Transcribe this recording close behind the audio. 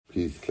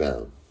Peace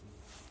Clown.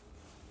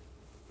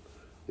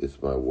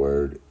 It's my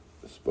word,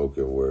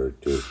 spoken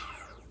word too.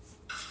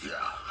 Yeah.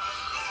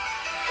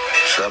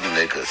 Some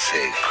niggas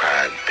say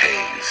crime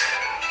pays.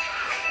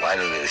 Why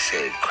do they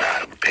say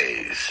crime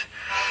pays?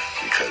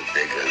 Because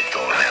niggas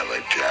don't have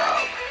a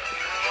job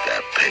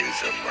that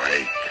pays them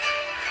right.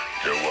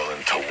 They're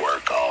willing to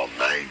work all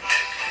night,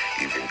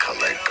 even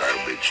collect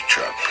garbage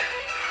truck.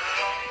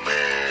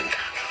 Man,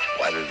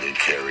 why do they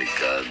carry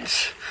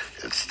guns?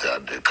 It's the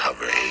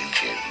undercover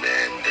agent,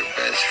 man. Their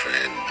best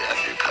friend, the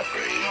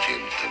undercover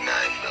agent, the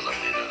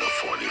 9mm, the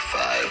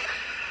 45.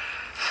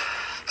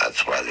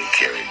 That's why they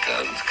carry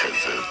guns,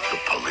 because the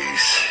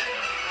police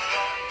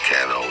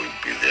can't always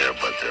be there,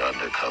 but their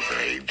undercover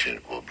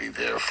agent will be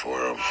there for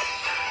them.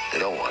 They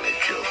don't want to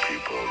kill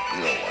people.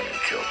 We don't want to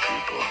kill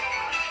people.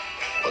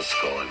 What's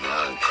going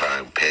on?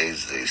 Crime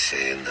pays, they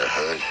say in the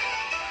hood.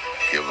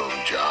 Give them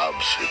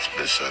jobs. It's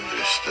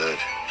misunderstood.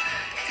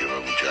 Give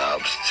them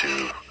jobs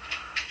too.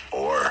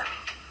 Or,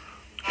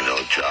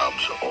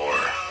 jobs or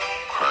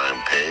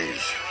crime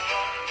pays.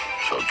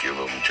 So give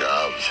them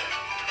jobs.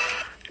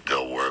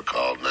 They'll work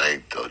all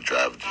night. They'll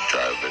drive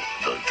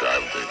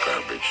the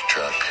garbage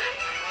truck.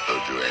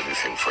 They'll do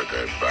anything for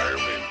the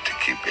environment to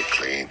keep it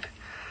clean.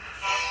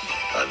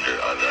 An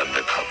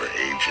undercover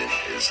agent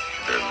is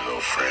their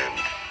little friend.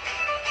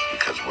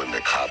 Because when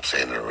the cops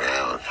ain't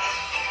around,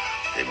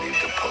 they need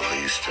the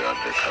police, their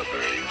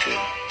undercover agent.